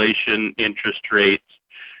inflation, interest rates,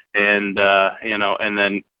 and, and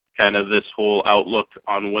then kind of this whole outlook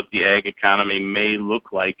on what the ag economy may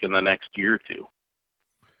look like in the next year or two.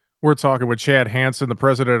 We're talking with Chad Hanson, the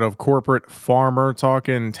president of Corporate Farmer,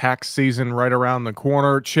 talking tax season right around the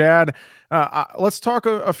corner. Chad, let's talk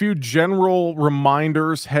a few general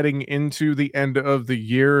reminders heading into the end of the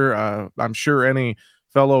year. I'm sure any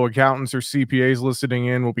fellow accountants or CPAs listening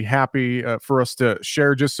in will be happy for us to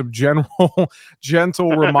share just some general,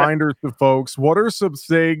 gentle reminders to folks. What are some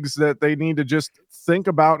things that they need to just think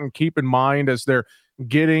about and keep in mind as they're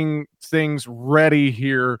getting things ready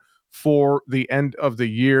here for the end of the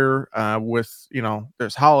year with,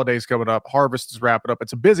 there's holidays coming up, harvest is wrapping up.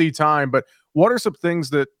 It's a busy time, but what are some things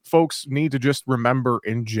that folks need to just remember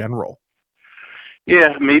in general?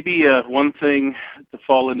 Yeah, maybe one thing to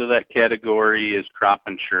fall into that category is crop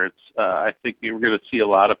insurance. I think we're going to see a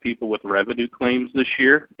lot of people with revenue claims this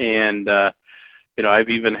year. And, I've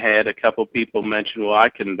even had a couple people mention, well, I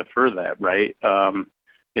can defer that, right?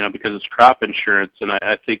 Because it's crop insurance. And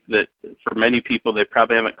I think that for many people, they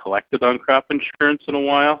probably haven't collected on crop insurance in a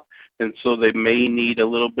while. And so they may need a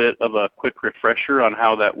little bit of a quick refresher on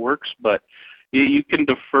how that works. But you can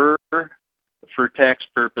defer for tax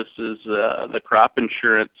purposes, the crop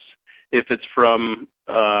insurance, if it's from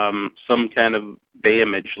some kind of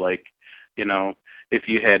damage, like, if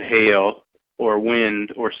you had hail or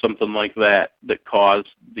wind or something like that caused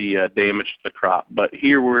the damage to the crop. But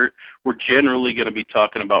here we're generally going to be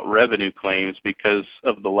talking about revenue claims because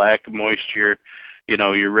of the lack of moisture.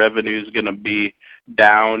 Your revenue is going to be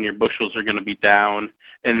down, your bushels are going to be down,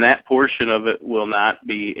 and that portion of it will not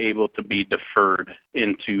be able to be deferred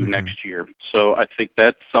into next year. So I think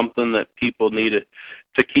that's something that people need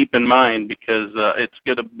to keep in mind because it's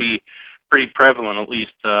going to be pretty prevalent, at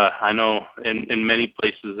least I know in many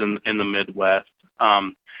places in the Midwest.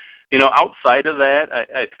 Outside of that,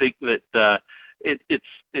 I think that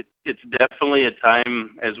it's definitely a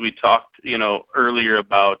time, as we talked earlier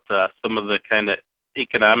about some of the kind of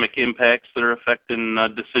economic impacts that are affecting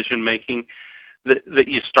decision making, that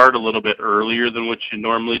you start a little bit earlier than what you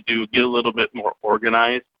normally do, get a little bit more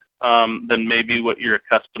organized than maybe what you're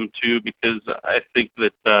accustomed to, because I think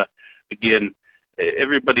that again,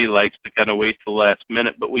 everybody likes to kind of wait till the last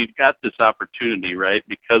minute, but we've got this opportunity, right,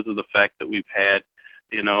 because of the fact that we've had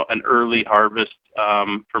an early harvest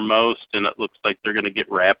for most, and it looks like they're going to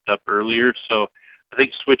get wrapped up earlier. So I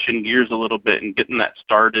think switching gears a little bit and getting that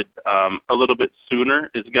started a little bit sooner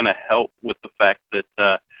is going to help with the fact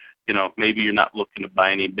that, maybe you're not looking to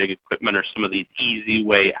buy any big equipment or some of these easy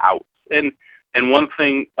way outs. And one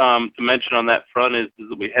thing to mention on that front is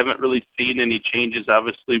that we haven't really seen any changes,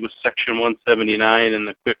 obviously, with Section 179 and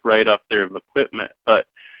the quick write-off there of equipment. But,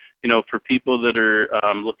 for people that are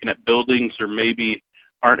looking at buildings or maybe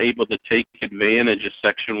aren't able to take advantage of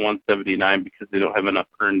Section 179 because they don't have enough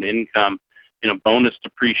earned income, bonus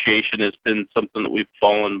depreciation has been something that we've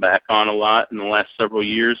fallen back on a lot in the last several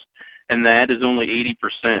years, and that is only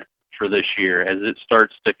 80% for this year as it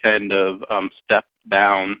starts to kind of step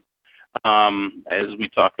down as we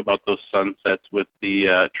talk about those sunsets with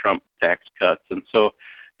the Trump tax cuts. And so,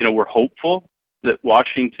 we're hopeful that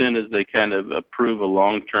Washington, as they kind of approve a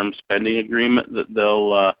long-term spending agreement, that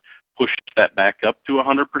they'll push that back up to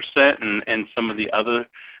 100%, and some of the other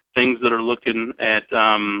things that are looking at,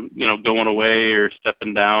 going away or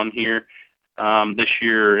stepping down here this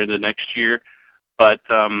year or into next year. But,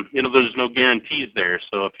 there's no guarantees there.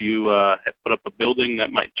 So if you have put up a building,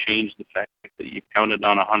 that might change the fact that you counted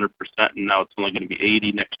on 100%, and now it's only going to be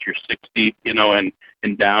 80, next year 60,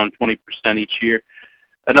 and down 20% each year.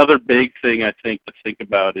 Another big thing I think to think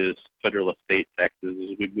about is federal estate taxes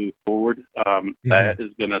as we move forward. That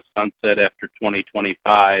is going to sunset after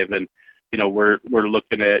 2025, and we're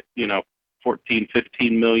looking at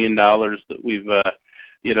 $14-15 million that we've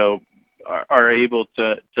are able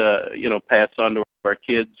to pass on to our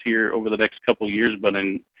kids here over the next couple of years, but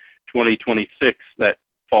in 2026 that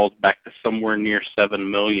falls back to somewhere near $7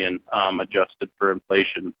 million adjusted for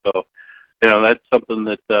inflation. So that's something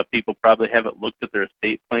that people probably haven't looked at their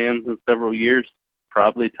estate plans in several years.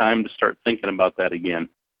 Probably time to start thinking about that again.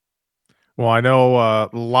 Well, I know a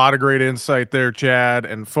lot of great insight there, Chad.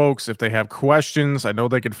 And folks, if they have questions, I know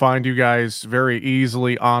they can find you guys very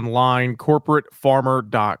easily online,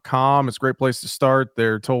 corporatefarmer.com. It's a great place to start.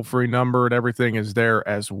 Their toll-free number and everything is there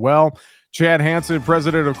as well. Chad Hanson,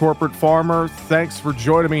 president of Corporate Farmer, thanks for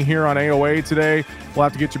joining me here on AOA today. We'll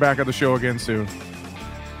have to get you back on the show again soon.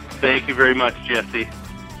 Thank you very much, Jesse.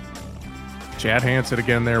 Chad Hanson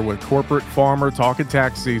again there with Corporate Farmer, talking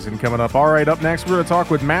tax season coming up. All right, up next, we're going to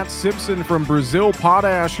talk with Matt Simpson from Brazil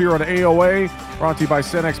Potash here on AOA, brought to you by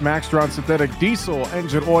Cenex Maxtron Synthetic Diesel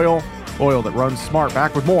Engine Oil, oil that runs smart.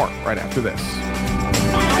 Back with more right after this.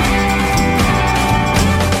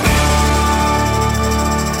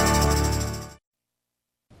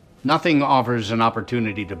 Nothing offers an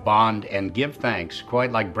opportunity to bond and give thanks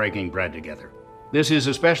quite like breaking bread together. This is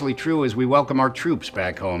especially true as we welcome our troops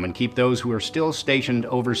back home and keep those who are still stationed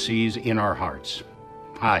overseas in our hearts.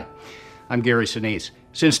 Hi, I'm Gary Sinise.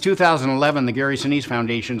 Since 2011, the Gary Sinise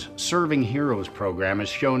Foundation's Serving Heroes program has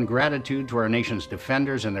shown gratitude to our nation's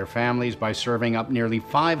defenders and their families by serving up nearly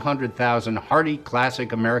 500,000 hearty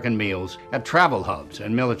classic American meals at travel hubs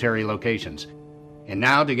and military locations. And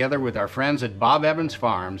now, together with our friends at Bob Evans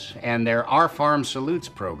Farms and their Our Farm Salutes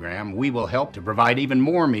program, we will help to provide even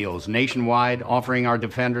more meals nationwide, offering our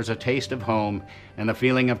defenders a taste of home and a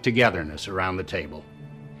feeling of togetherness around the table.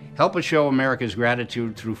 Help us show America's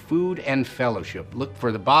gratitude through food and fellowship. Look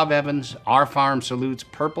for the Bob Evans Our Farm Salutes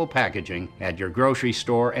purple packaging at your grocery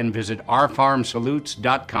store and visit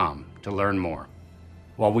ourfarmsalutes.com to learn more.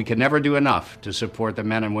 While we can never do enough to support the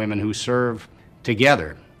men and women who serve,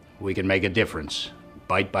 together we can make a difference,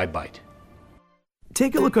 bite by bite.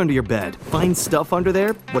 Take a look under your bed. Find stuff under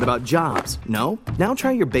there? What about jobs? No? Now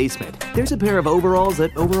try your basement. There's a pair of overalls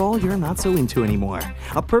that overall you're not so into anymore.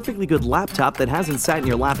 A perfectly good laptop that hasn't sat in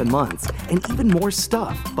your lap in months. And even more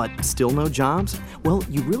stuff, but still no jobs? Well,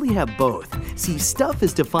 you really have both. See, stuff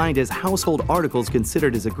is defined as household articles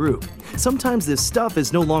considered as a group. Sometimes this stuff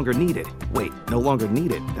is no longer needed. Wait, no longer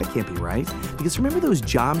needed? That can't be right. Because remember those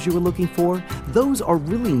jobs you were looking for? Those are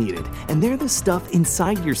really needed, and they're the stuff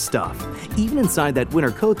inside your stuff. Even inside that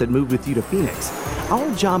winter coat that moved with you to Phoenix.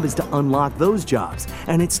 Our job is to unlock those jobs,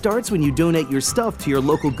 and it starts when you donate your stuff to your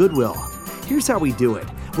local Goodwill. Here's how we do it.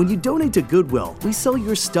 When you donate to Goodwill, we sell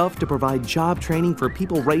your stuff to provide job training for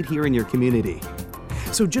people right here in your community.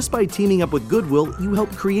 So just by teaming up with Goodwill, you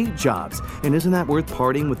help create jobs. And isn't that worth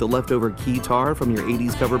parting with the leftover keytar from your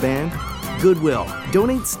 80s cover band? Goodwill.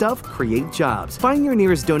 Donate stuff, create jobs. Find your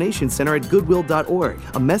nearest donation center at goodwill.org.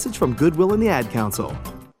 A message from Goodwill and the Ad Council.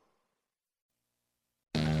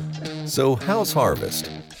 So how's harvest?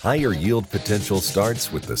 Higher yield potential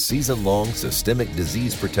starts with the season-long systemic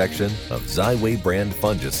disease protection of Xyway brand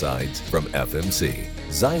fungicides from FMC.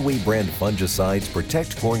 Xyway brand fungicides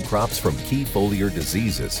protect corn crops from key foliar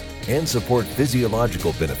diseases and support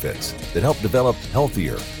physiological benefits that help develop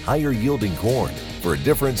healthier, higher yielding corn for a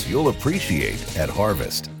difference you'll appreciate at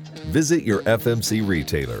harvest. Visit your FMC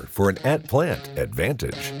retailer for an at-plant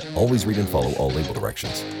advantage. Always read and follow all label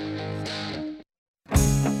directions.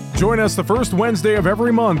 Join us the first Wednesday of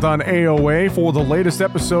every month on AOA for the latest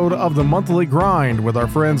episode of the Monthly Grind with our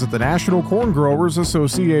friends at the National Corn Growers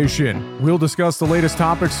Association. We'll discuss the latest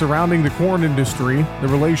topics surrounding the corn industry, the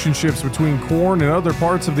relationships between corn and other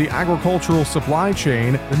parts of the agricultural supply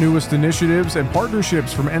chain, the newest initiatives and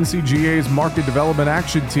partnerships from NCGA's Market Development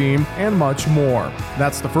Action Team, and much more.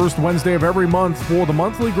 That's the first Wednesday of every month for the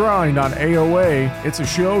Monthly Grind on AOA. It's a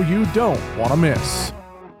show you don't want to miss.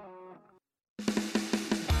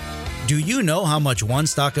 Do you know how much one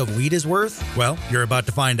stalk of wheat is worth? Well, you're about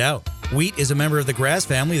to find out. Wheat is a member of the grass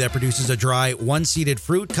family that produces a dry, one-seeded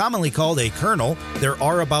fruit commonly called a kernel. There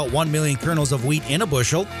are about 1 million kernels of wheat in a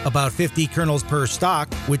bushel, about 50 kernels per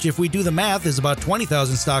stalk, which if we do the math is about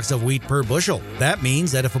 20,000 stalks of wheat per bushel. That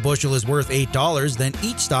means that if a bushel is worth $8, then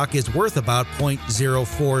each stalk is worth about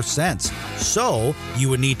 0.04 cents. So, you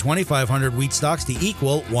would need 2,500 wheat stalks to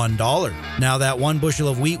equal $1. Now that one bushel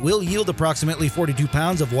of wheat will yield approximately 42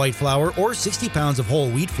 pounds of white flour or 60 pounds of whole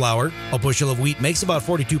wheat flour. A bushel of wheat makes about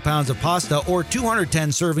 42 pounds of pasta or 210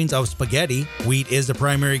 servings of spaghetti. Wheat is the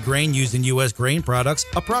primary grain used in U.S. grain products.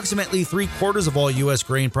 Approximately 3/4 of all U.S.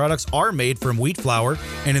 grain products are made from wheat flour,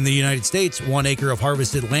 and in the United States, 1 acre of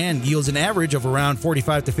harvested land yields an average of around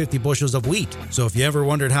 45 to 50 bushels of wheat. So if you ever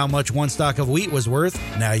wondered how much one stalk of wheat was worth,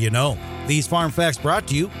 now you know. These farm facts brought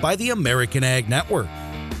to you by the American Ag Network.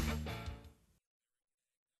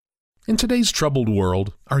 In today's troubled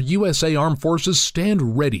world, our USA Armed Forces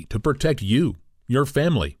stand ready to protect you, your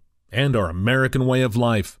family, and our American way of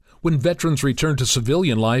life. When veterans return to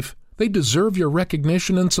civilian life, they deserve your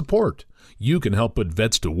recognition and support. You can help put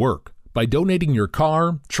vets to work by donating your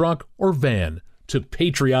car, truck, or van to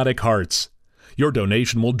Patriotic Hearts. Your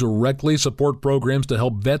donation will directly support programs to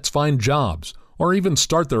help vets find jobs or even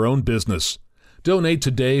start their own business. Donate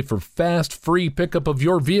today for fast, free pickup of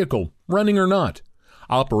your vehicle, running or not.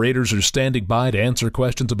 Operators are standing by to answer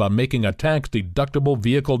questions about making a tax-deductible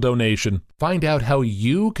vehicle donation. Find out how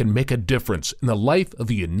you can make a difference in the life of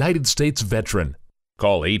a United States veteran.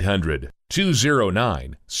 Call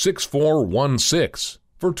 800-209-6416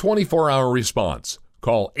 for 24-hour response.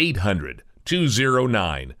 Call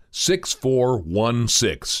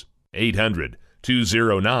 800-209-6416.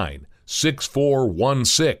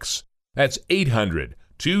 800-209-6416. That's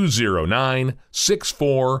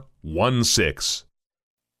 800-209-6416.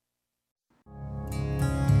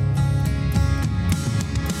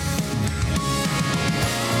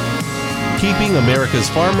 Keeping America's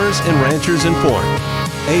farmers and ranchers informed.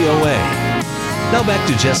 AOA. Now back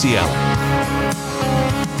to Jesse Allen.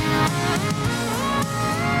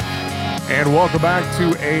 And welcome back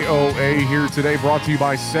to AOA here today, brought to you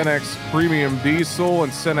by Cenex Premium Diesel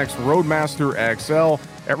and Cenex Roadmaster XL.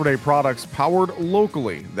 Everyday products powered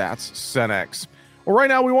locally. That's Cenex. Well, right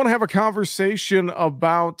now we want to have a conversation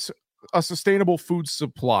about a sustainable food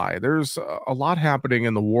supply. There's a lot happening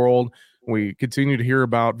in the world. We continue to hear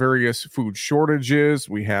about various food shortages.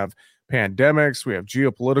 We have pandemics. We have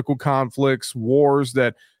geopolitical conflicts, wars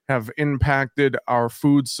that have impacted our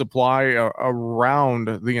food supply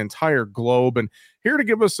around the entire globe. And here to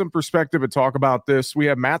give us some perspective and talk about this, we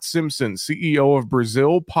have Matt Simpson, CEO of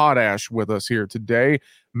Brazil Potash, with us here today.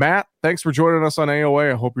 Matt, thanks for joining us on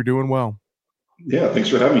AOA. I hope you're doing well. Yeah, thanks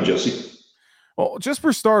for having me, Jesse. Well, just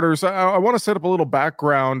for starters, I want to set up a little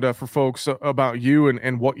background for folks about you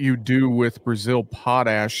and what you do with Brazil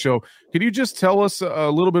Potash. So can you just tell us a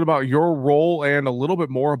little bit about your role and a little bit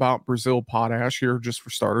more about Brazil Potash here, just for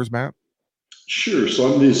starters, Matt? Sure.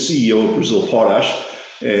 So I'm the CEO of Brazil Potash,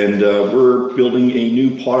 and we're building a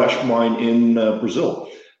new potash mine in Brazil.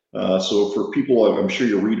 So for people, I'm sure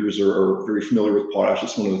your readers are very familiar with potash.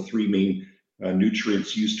 It's one of the three main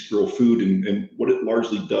nutrients used to grow food, and what it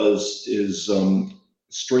largely does is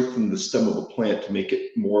strengthen the stem of a plant to make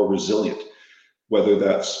it more resilient, whether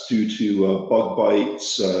that's due to bug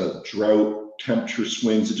bites, drought, temperature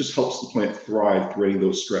swings. It just helps the plant thrive through any of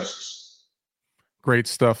those stresses. Great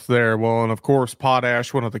stuff there. Well, and of course,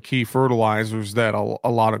 potash, one of the key fertilizers that a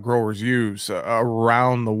lot of growers use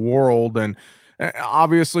around the world, and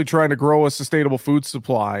obviously trying to grow a sustainable food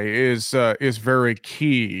supply is very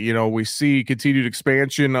key. You know, we see continued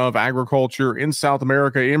expansion of agriculture in South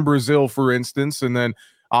America, in Brazil, for instance, and then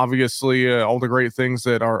obviously all the great things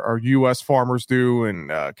that our U.S. farmers do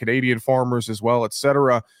and Canadian farmers as well, et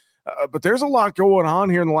cetera. But there's a lot going on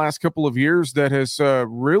here in the last couple of years that has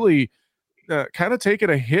really kind of taken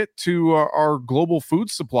a hit to our global food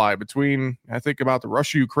supply between, I think, about the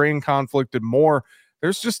Russia-Ukraine conflict and more.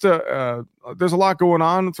 There's just there's a lot going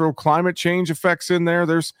on. Throw climate change effects in there.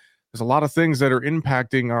 There's a lot of things that are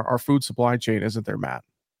impacting our food supply chain, isn't there, Matt?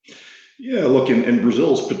 Yeah, look, and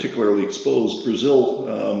Brazil is particularly exposed.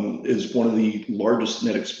 Brazil is one of the largest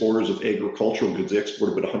net exporters of agricultural goods. They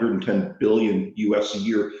export about 110 billion US a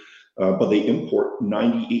year, but they import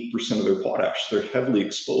 98% of their potash. They're heavily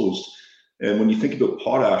exposed. And when you think about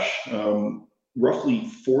potash, roughly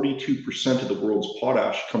 42% of the world's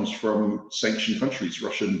potash comes from sanctioned countries,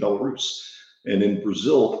 Russia and Belarus. And in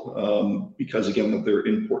Brazil, because again of their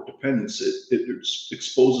import dependence, it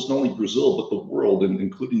exposes not only Brazil but the world, and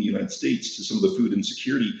including the United States, to some of the food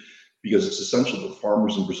insecurity, because it's essential that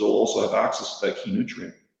farmers in Brazil also have access to that key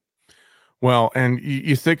nutrient. Well, and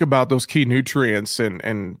you think about those key nutrients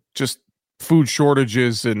and just food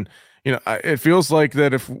shortages, and you know, it feels like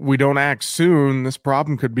that if we don't act soon, this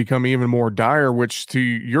problem could become even more dire, which, to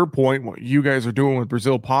your point, what you guys are doing with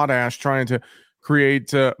Brazil Potash, trying to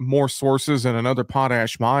create more sources and another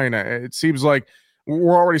potash mine. It seems like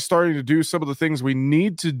we're already starting to do some of the things we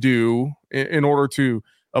need to do in order to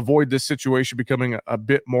avoid this situation becoming a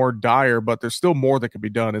bit more dire, but there's still more that can be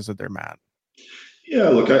done, isn't there, Matt? Yeah,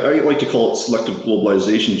 look, I like to call it selective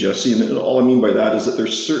globalization, Jesse. And all I mean by that is that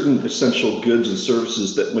there's certain essential goods and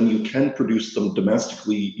services that when you can produce them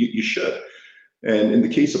domestically, you should. And in the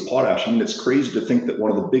case of potash, I mean, it's crazy to think that one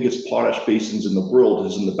of the biggest potash basins in the world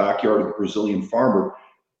is in the backyard of the Brazilian farmer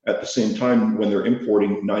at the same time when they're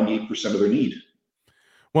importing 98% of their need.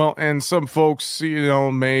 Well, and some folks, you know,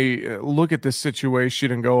 may look at this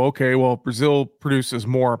situation and go, okay, well, Brazil produces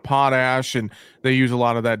more potash and they use a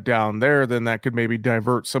lot of that down there, then that could maybe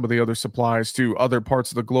divert some of the other supplies to other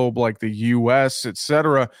parts of the globe like the U.S., et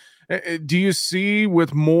cetera. Do you see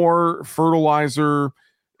with more fertilizer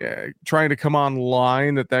trying to come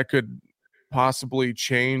online that could possibly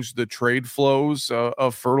change the trade flows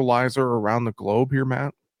of fertilizer around the globe here,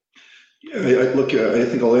 Matt? Yeah, I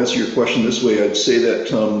think I'll answer your question this way. I'd say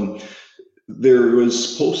that there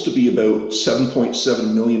was supposed to be about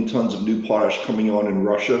 7.7 million tons of new potash coming on in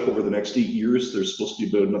Russia over the next 8 years. There's supposed to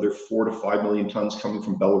be about another 4 to 5 million tons coming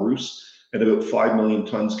from Belarus and about 5 million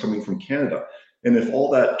tons coming from Canada. And if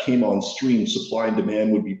all that came on stream, supply and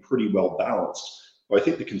demand would be pretty well balanced. But I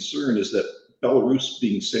think the concern is that Belarus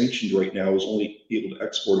being sanctioned right now is only able to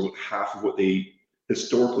export about half of what they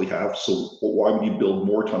historically have. So why would you build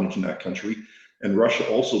more tonnage in that country? And Russia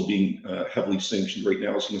also being heavily sanctioned right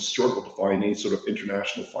now is going to struggle to find any sort of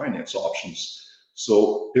international finance options.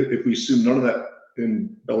 So if we assume none of that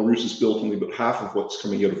in Belarus is built, only about half of what's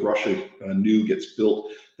coming out of Russia new gets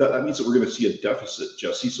built, that means that we're going to see a deficit,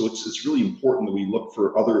 Jesse. So it's really important that we look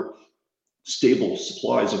for other stable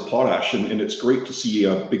supplies of potash. And it's great to see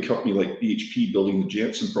a big company like BHP building the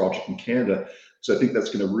Jansen project in Canada. So I think that's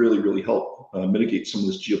going to really, really help mitigate some of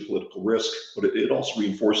this geopolitical risk, but it also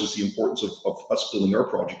reinforces the importance of us building our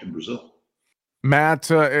project in Brazil. Matt,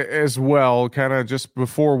 as well, kind of just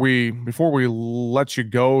before we let you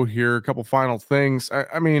go here, a couple final things.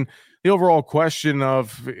 I mean, the overall question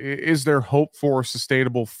of, is there hope for a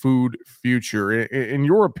sustainable food future? In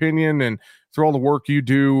your opinion, and through all the work you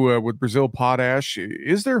do with Brazil Potash,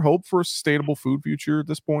 is there hope for a sustainable food future at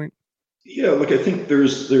this point? Yeah, look, I think there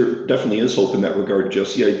definitely is hope in that regard,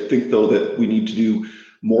 Jesse. I think, though, that we need to do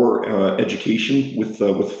more education with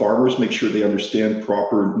farmers, make sure they understand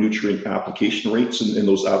proper nutrient application rates, and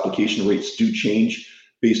those application rates do change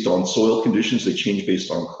based on soil conditions. They change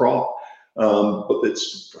based on crop, but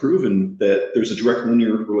it's proven that there's a direct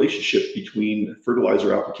linear relationship between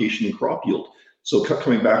fertilizer application and crop yield. So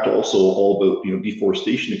coming back to also all about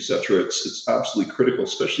deforestation, et cetera, it's absolutely critical,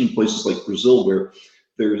 especially in places like Brazil, where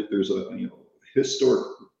there's a historic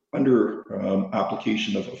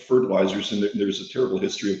application of fertilizers, and there's a terrible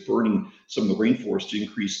history of burning some of the rainforest to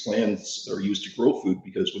increase lands that are used to grow food,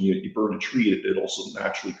 because when you burn a tree, it also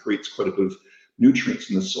naturally creates quite a bit of nutrients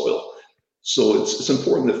in the soil. So it's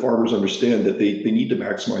important that farmers understand that they need to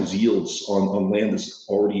maximize yields on land that's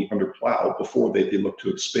already under plow before they look to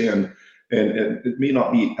expand. And it may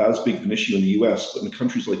not be as big of an issue in the US, but in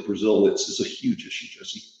countries like Brazil, it's a huge issue,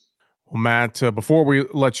 Jesse. Well, Matt, before we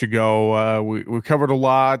let you go, we covered a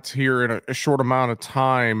lot here in a short amount of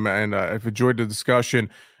time, and I've enjoyed the discussion.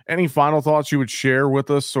 Any final thoughts you would share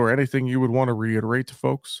with us, or anything you would want to reiterate to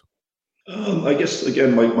folks? I guess,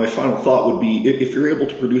 again, my final thought would be, if you're able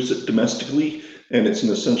to produce it domestically and it's an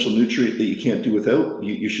essential nutrient that you can't do without,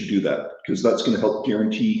 you should do that, because that's going to help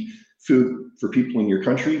guarantee food for people in your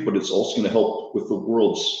country, but it's also going to help with the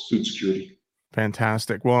world's food security.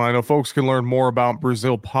 Fantastic. Well, I know folks can learn more about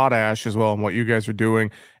Brazil Potash as well and what you guys are doing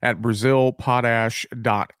at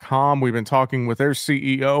BrazilPotash.com. We've been talking with their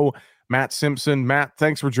CEO, Matt Simpson. Matt,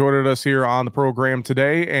 thanks for joining us here on the program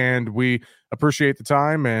today, and we appreciate the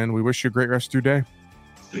time, and we wish you a great rest of your day.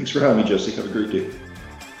 Thanks for having me, Jesse. Have a great day.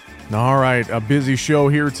 All right, a busy show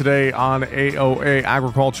here today on AOA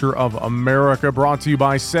Agriculture of America, brought to you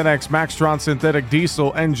by Cenex Maxtron Synthetic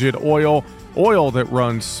Diesel Engine Oil that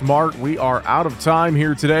runs smart. We are out of time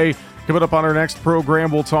here today. Coming up on our next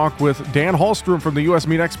program, we'll talk with Dan Hallstrom from the U.S.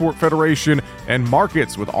 Meat Export Federation and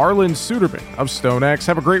Markets with Arlen Suderman of StoneX.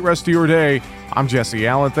 Have a great rest of your day. I'm Jesse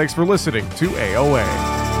Allen. Thanks for listening to AOA.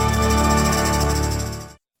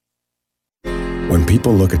 When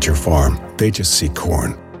people look at your farm, they just see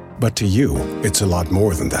corn. But to you, it's a lot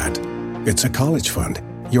more than that. It's a college fund,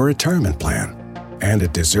 your retirement plan. And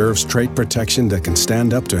it deserves trait protection that can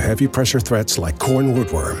stand up to heavy pressure threats like corn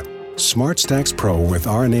rootworm. SmartStax Pro with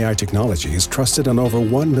RNAi technology is trusted on over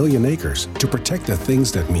 1 million acres to protect the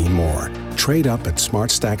things that mean more. Trade up at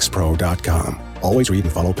smartstaxpro.com. Always read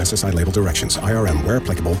and follow pesticide label directions. IRM, where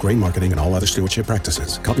applicable, grain marketing, and all other stewardship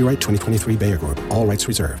practices. Copyright 2023 Bayer Group. All rights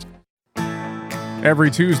reserved.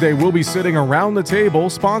 Every Tuesday, we'll be sitting around the table,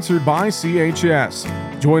 sponsored by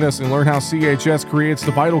CHS. Join us and learn how CHS creates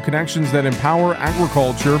the vital connections that empower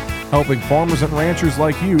agriculture, helping farmers and ranchers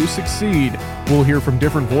like you succeed. We'll hear from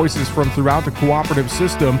different voices from throughout the cooperative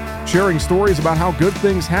system, sharing stories about how good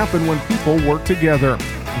things happen when people work together.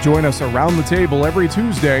 Join us around the table every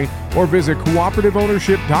Tuesday, or visit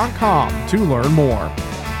cooperativeownership.com to learn more.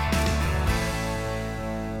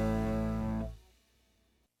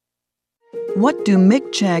 What do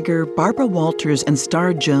Mick Jagger, Barbara Walters, and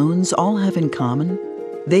Star Jones all have in common?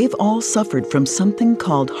 They've all suffered from something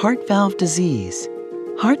called heart valve disease.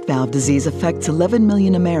 Heart valve disease affects 11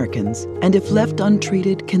 million Americans, and if left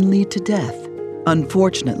untreated, can lead to death.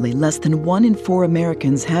 Unfortunately, less than 1 in 4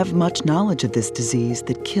 Americans have much knowledge of this disease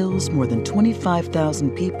that kills more than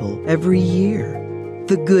 25,000 people every year.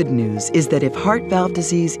 The good news is that if heart valve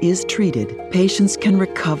disease is treated, patients can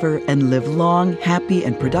recover and live long, happy,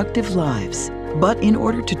 and productive lives. But in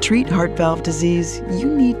order to treat heart valve disease, you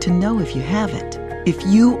need to know if you have it. If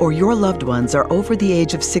you or your loved ones are over the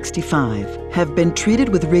age of 65, have been treated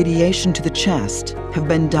with radiation to the chest, have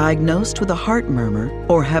been diagnosed with a heart murmur,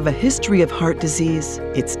 or have a history of heart disease,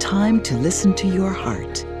 it's time to listen to your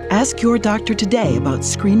heart. Ask your doctor today about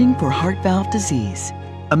screening for heart valve disease.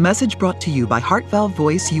 A message brought to you by Heart Valve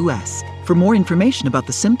Voice US. For more information about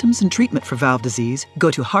the symptoms and treatment for valve disease, go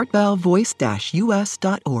to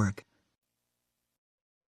heartvalvevoice-us.org.